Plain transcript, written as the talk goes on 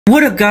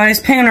What up,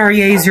 guys?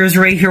 PanREA0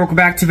 right here. Welcome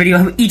back to the video.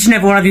 I hope each and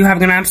every one of you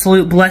having an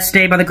absolute blessed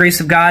day by the grace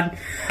of God.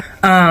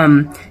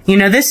 You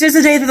know, this is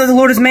the day that the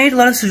Lord has made.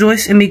 Let us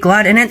rejoice and be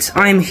glad in it.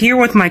 I am here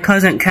with my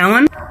cousin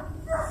Kellen.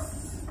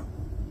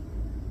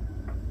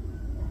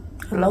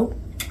 Hello?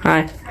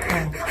 Hi.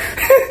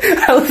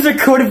 I was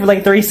recording for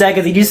like 3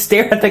 seconds. He just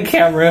stared at the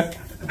camera.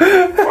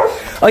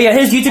 Oh yeah,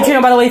 his YouTube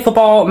channel, by the way,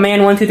 Football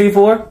Man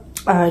 1234.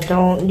 I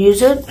don't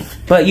use it.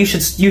 But you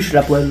should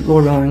upload,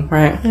 Lord willing,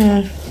 right?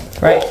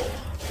 Right?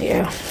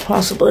 Yeah,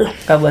 possibly.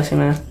 God bless you,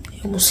 man.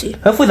 Yeah, we'll see.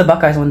 Hopefully the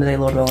Buckeyes win today,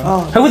 Lord willing.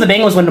 Oh. Hopefully the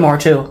Bengals win tomorrow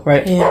too,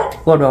 right? Yeah.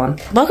 Lord willing.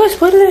 Buckeyes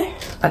play today?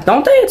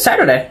 Don't they? It's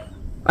Saturday.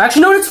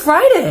 Actually, no, it's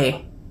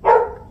Friday.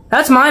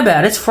 That's my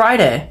bad. It's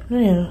Friday.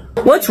 Yeah.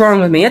 What's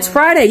wrong with me? It's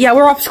Friday. Yeah,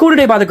 we're off school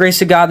today by the grace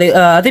of God. They,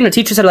 I think the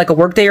teachers had like a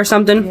work day or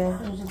something.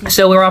 Yeah.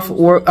 So we're off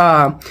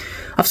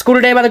school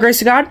today by the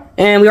grace of God,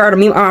 and we are at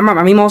I'm at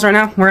my Meemaw's right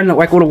now. We're in the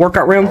like little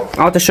workout room.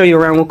 I'll have to show you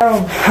around.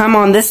 I'm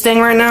on this thing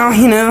right now,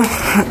 you know.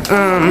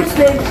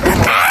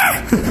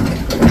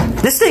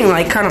 This thing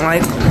like kind of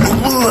like, you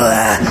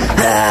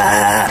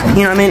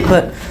know what I mean?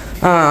 But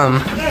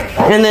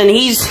and then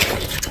I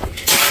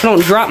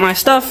don't drop my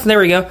stuff. There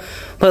we go.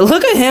 But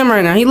look at him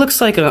right now. He looks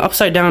like an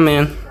upside down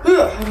man.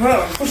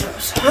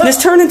 This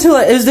turned into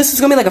this is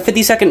gonna be like a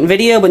 50-second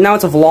video, but now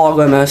it's a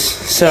vlog almost.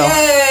 So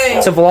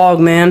it's a vlog,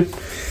 man.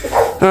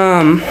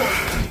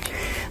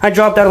 I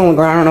dropped out on the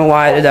ground. I don't know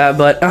why I did that,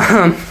 but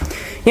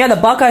yeah, the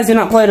Buckeyes do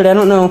not play today. I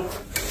don't know.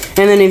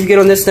 And then if you get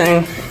on this thing,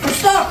 I'm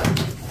stuck.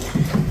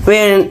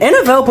 Man,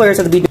 NFL players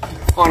have to be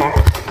on our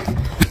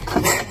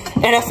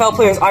NFL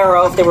players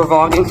IRL if they were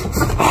vlogging.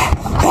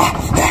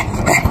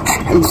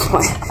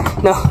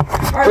 No,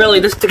 really,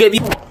 just to give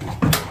you.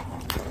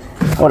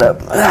 What up?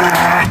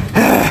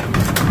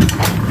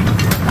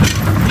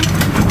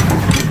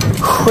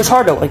 It's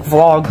hard to like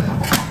vlog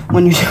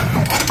when you.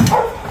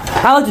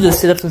 I like to do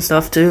sit-ups and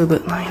stuff too,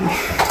 but like,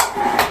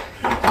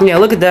 yeah,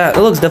 look at that.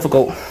 It looks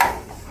difficult.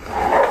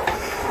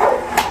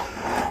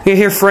 You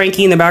hear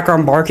Frankie in the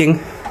background barking.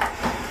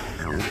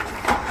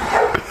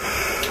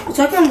 It's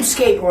like I'm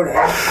skateboarding.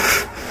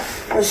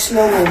 Or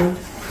snowboarding.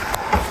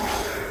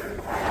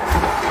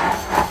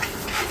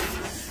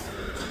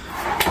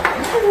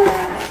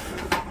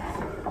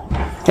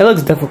 It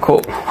looks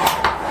difficult.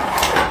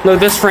 Look,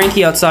 there's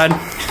Frankie outside.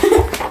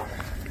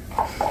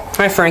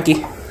 Hi,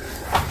 Frankie.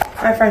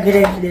 Hi, Frankie.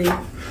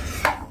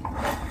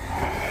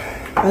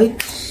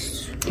 Right?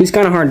 He's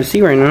kind of hard to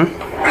see right now.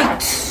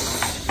 Right.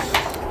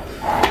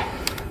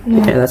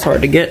 Yeah, that's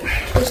hard to get.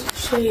 Just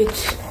say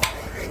it.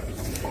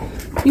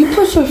 You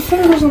put your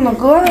fingers on the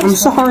glass. I'm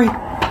sorry.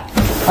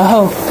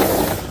 Oh.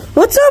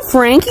 What's up,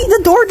 Frankie?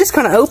 The door just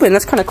kind of opened.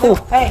 That's kind of cool.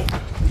 Hey,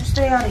 just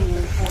stay out of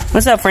here.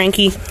 What's up,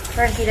 Frankie?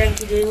 Frankie,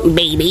 danky doo.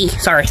 Baby.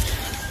 Sorry.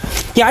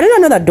 Yeah, I did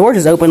not know that door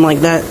just opened like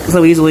that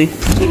so easily.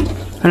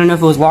 I don't know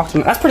if it was locked.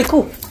 That's pretty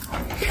cool.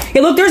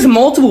 Yeah, look, there's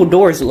multiple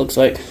doors, it looks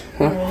like.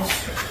 Huh?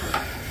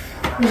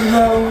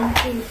 No,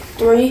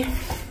 3. And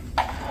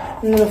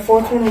then the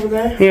 4th one over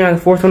there. Yeah, the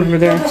 4th one over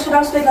there. That's what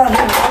else they got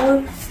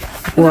here.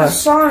 What?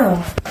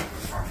 Sauna.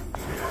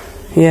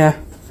 Yeah.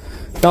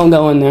 Don't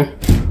go in there.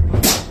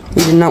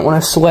 You do not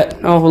want to sweat.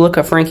 Oh, well, look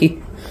at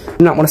Frankie.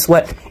 Do not want to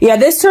sweat. Yeah,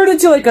 this turned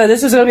into like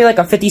this is going to be like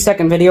a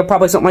 50-second video,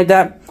 probably something like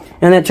that.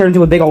 And then it turned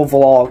into a big old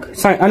vlog.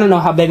 Sorry, I don't know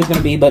how big it's going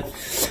to be, but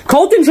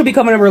Colton should be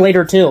coming over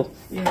later, too.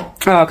 Yeah.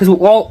 Because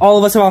all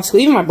of us are off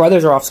school. Even my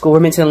brothers are off school. We're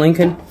Minton and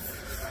Lincoln.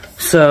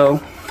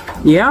 So,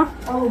 yeah.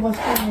 All of us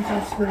are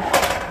off school.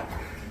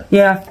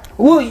 Yeah.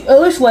 Well, at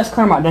least West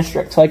Claremont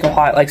District, like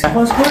Ohio, like that.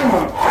 West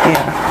Claremont.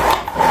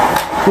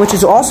 Yeah. Which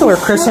is also where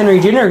Chris Henry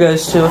Jr.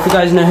 goes to, if you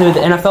guys know who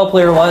the NFL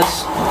player was.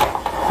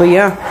 But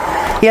yeah.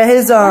 Yeah,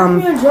 his,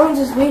 Damian Jones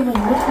is leaving.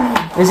 What do you mean?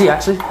 Is he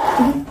actually?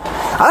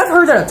 I've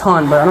heard that a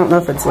ton, but I don't know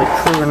if it's, like,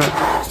 true or not.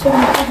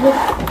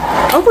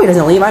 Hopefully he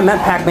doesn't leave. I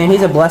met Pac-Man.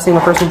 He's a blessing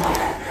of a person.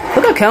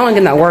 Look at Kellen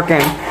getting that work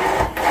in.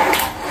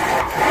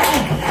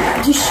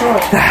 He's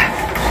short.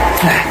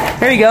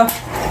 There you go.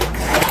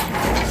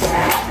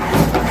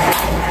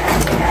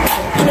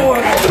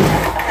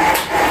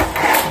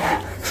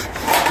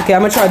 Okay,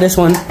 I'm gonna try this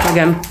one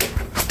again.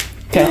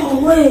 Okay.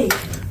 No way.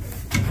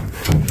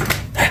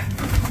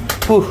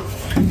 Whew.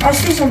 I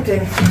see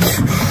something.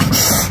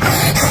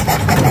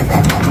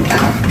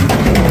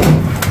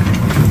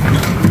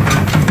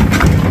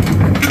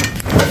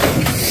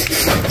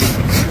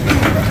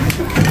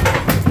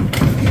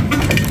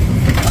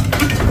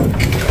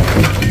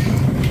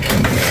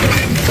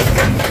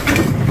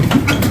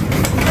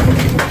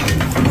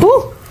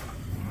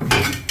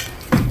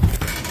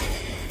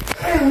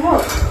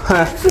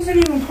 Huh. This isn't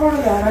even part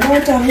of that. I know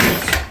what that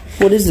is.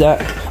 What is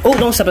that? Oh,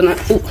 don't step in that.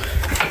 Ooh.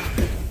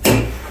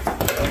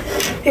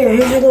 Here,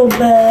 here's your little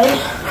bed.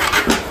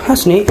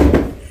 That's neat.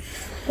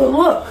 But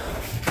look.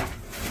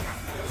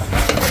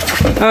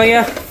 Oh,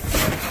 yeah.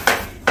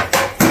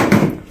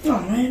 Oh,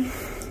 man.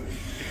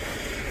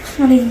 It's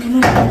not even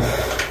connected.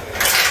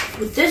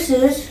 What this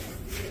is.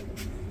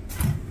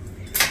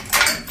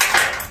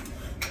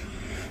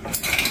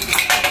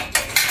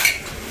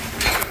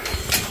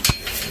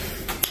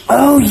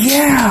 Oh,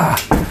 yeah.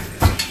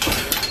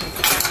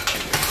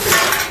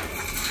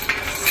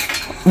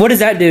 What does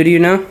that do? Do you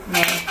know?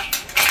 No.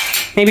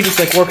 Maybe just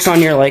like works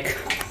on your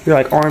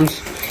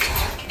arms.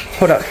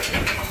 Hold up.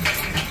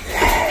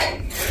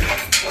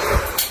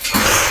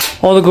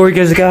 All the glory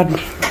goes to God.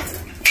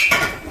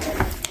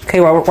 Okay,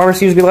 wide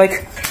receivers be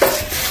like.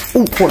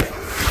 Ooh, poor.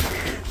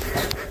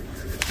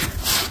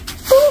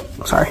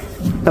 Sorry,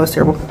 that was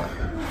terrible.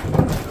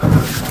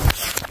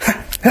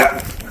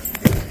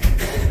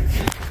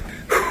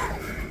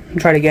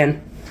 Try it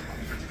again.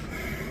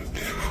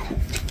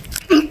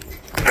 I'm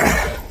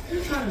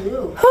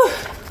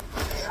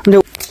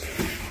doing.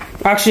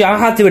 Actually, I'll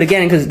have to do it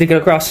again because they go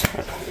across.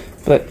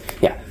 But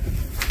yeah.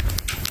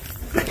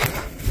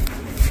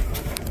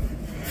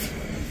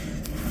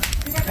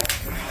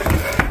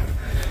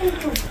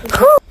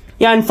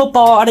 Yeah, in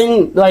football, I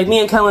didn't me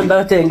and Kellen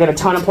both didn't get a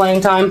ton of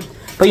playing time.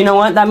 But you know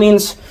what? That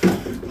means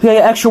we got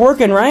extra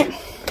work in, right?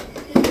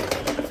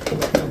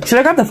 Should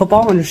I grab the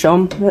football and just show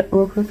him that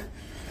real quick?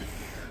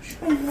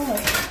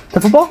 The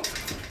football?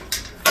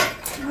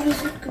 How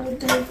does it go with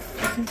the... I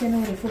think I know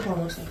what a football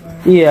looks like,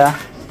 right? Yeah,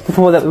 the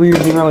football that we were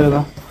using earlier,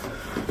 though.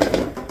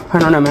 I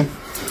don't know, man.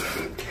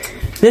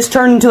 This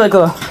turned into like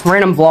a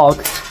random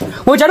vlog.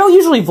 Which I don't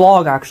usually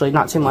vlog, actually,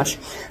 not too much.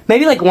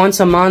 Maybe like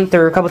once a month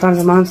or a couple times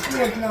a month.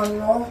 Yeah, not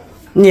at all.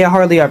 Yeah,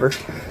 hardly ever.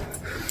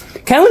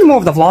 Kellen's more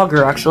of the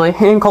vlogger, actually,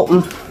 and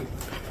Colton.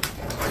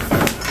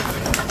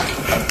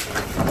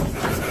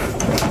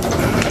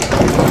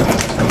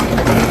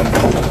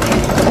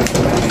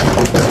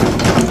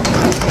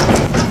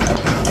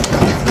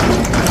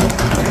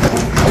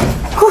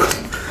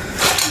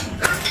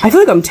 I feel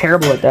like I'm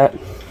terrible at that.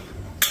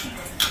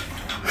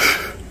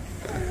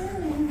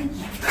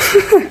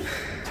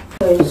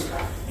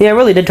 Yeah, it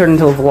really did turn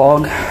into a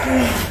vlog.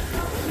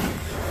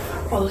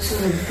 Oh, this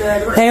is a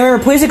bad... Hey,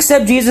 remember, please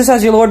accept Jesus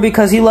as your Lord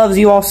because He loves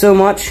you all so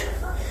much.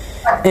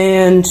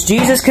 And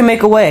Jesus can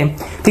make a way.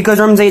 Because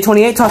Romans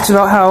 8:28 talks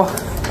about how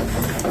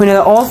we know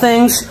that all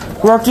things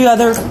work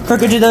together for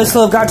good to those who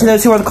love God, to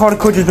those who are called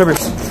according to His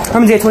purpose.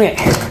 Romans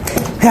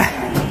 8:28. Yeah.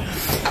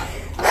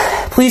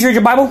 Please read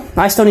your Bible.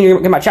 I still need to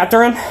get my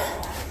chapter in.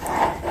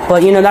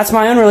 But, you know, that's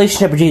my own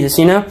relationship with Jesus,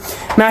 you know.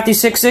 Matthew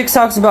 6:6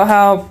 talks about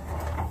how,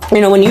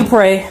 you know, when you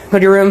pray, go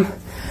to your room,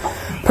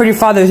 pray to your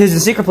Father who's in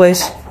the secret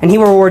place, and He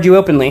will reward you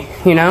openly,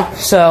 you know.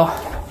 So,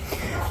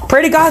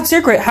 pray to God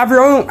secret. Have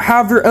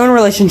your own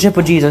relationship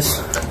with Jesus,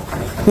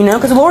 you know,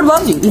 because the Lord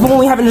loves you, even when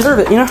we haven't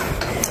deserved it, you know.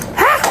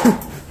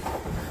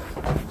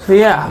 So,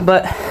 yeah,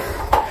 but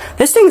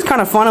this thing's kind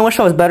of fun. I wish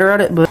I was better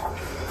at it, but...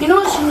 You know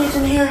what she needs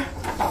in here?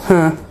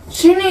 Huh.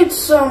 She needs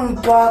some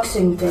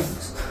boxing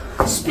things.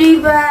 A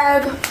speed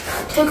bag,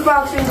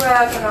 kickboxing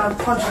bag, and a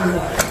punching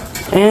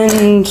bag.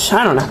 And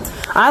I don't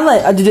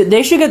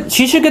know.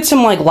 She should get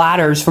some like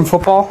ladders from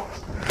football,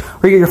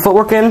 where you get your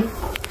footwork in.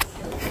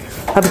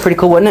 That'd be pretty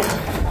cool, wouldn't it?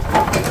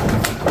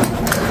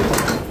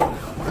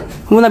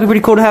 Wouldn't that be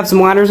pretty cool to have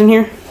some ladders in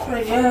here?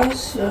 I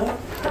guess, yeah.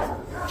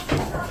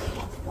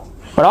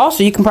 But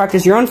also, you can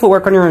practice your own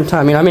footwork on your own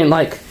time. You know, I mean,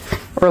 like,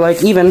 or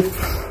like even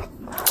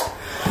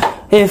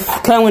if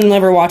Kellen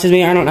never watches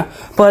me, I don't know.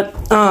 But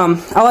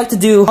I like to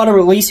do a lot of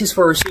releases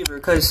for a receiver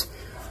because,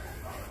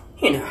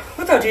 you know,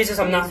 without Jesus,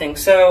 I'm nothing.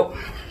 So,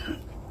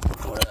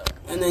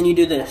 and then you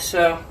do this.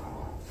 So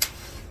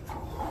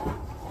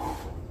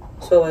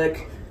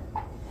like,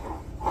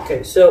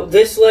 okay. So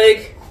this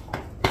leg,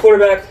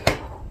 quarterback,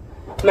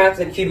 Matt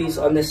the QB's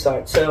on this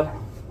side. So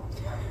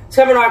it's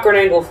kind of an awkward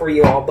angle for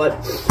you all, but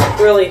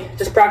really,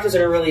 just practice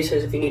your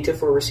releases if you need to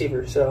for a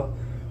receiver. So,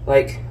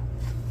 like,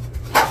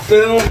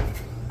 boom,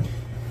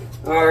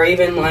 or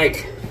even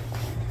like,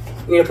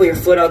 you know, put your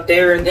foot out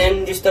there and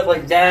then do stuff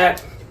like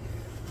that.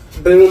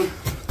 Boom.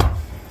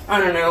 I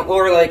don't know.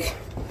 Or like,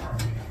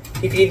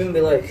 you could even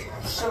be like,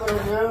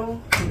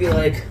 be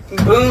like,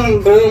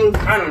 boom, boom.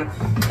 I don't know.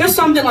 There's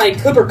something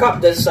like Cooper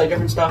Kupp does like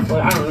different stuff,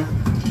 but I don't know.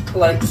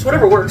 Like, just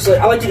whatever works. Like,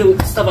 I like to do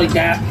stuff like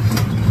that.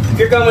 If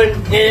you're going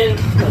in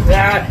like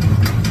that,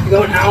 you're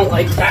going out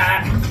like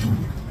that.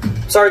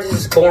 Sorry, this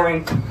is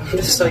boring. I'm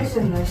just like,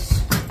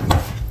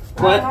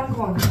 what?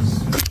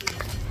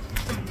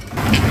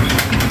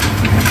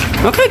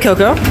 Okay,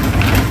 Coco.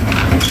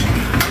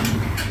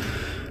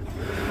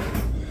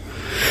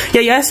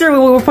 Yeah, yesterday we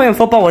were playing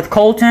football with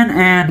Colton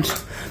and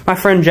my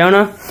friend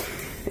Jonah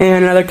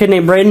and another kid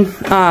named Braden.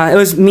 It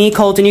was me,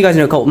 Colton. You guys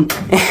know Colton.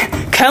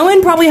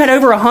 Kellen probably had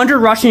over 100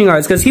 rushing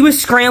yards because he was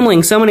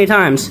scrambling so many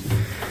times.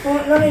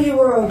 Well, none of you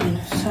were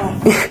open, so...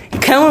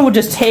 Kellen would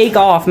just take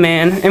off,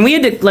 man. And we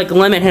had to, like,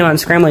 limit him on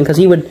scrambling because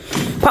he would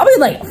probably,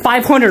 like,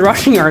 500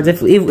 rushing yards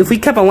if we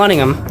kept on letting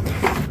him.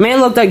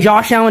 Man looked like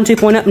Josh Allen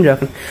 2.0. I'm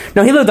joking.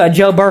 No, he looked like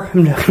Joe Burr.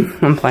 I'm joking.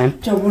 I'm playing.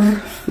 Joe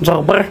Burr.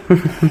 Joe Burr.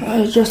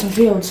 Justin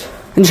Fields.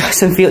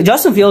 Justin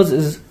Fields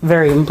is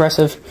very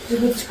impressive. He's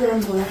a good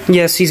scrambler.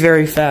 Yes, he's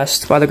very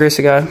fast, by the grace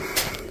of God.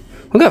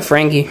 Look at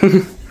Frankie.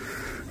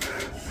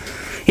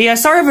 Yeah,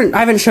 sorry I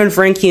haven't shown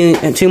Frankie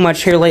too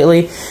much here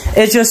lately.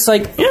 It's just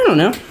like, I don't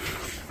know.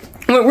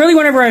 Really,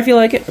 whenever I feel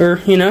like it,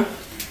 or, you know.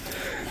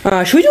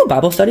 Should we do a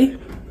Bible study?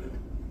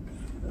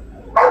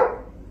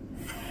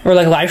 Or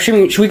like live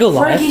streaming? Should we go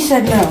live? Frankie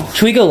said no.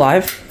 Should we go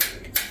live?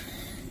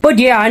 But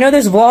yeah, I know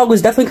this vlog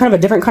was definitely kind of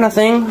a different kind of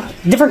thing.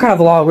 Different kind of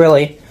vlog,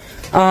 really.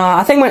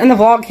 I think in the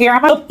vlog here, I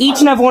hope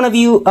each and every one of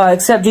you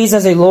accept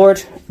Jesus as a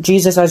Lord.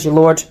 Jesus as your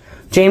Lord.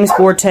 James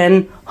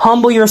 4:10.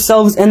 Humble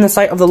yourselves in the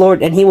sight of the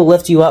Lord, and He will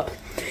lift you up.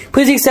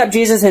 Please accept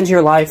Jesus into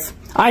your life.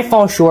 I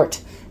fall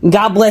short.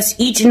 God bless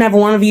each and every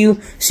one of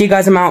you. See you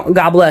guys. I'm out.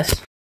 God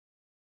bless.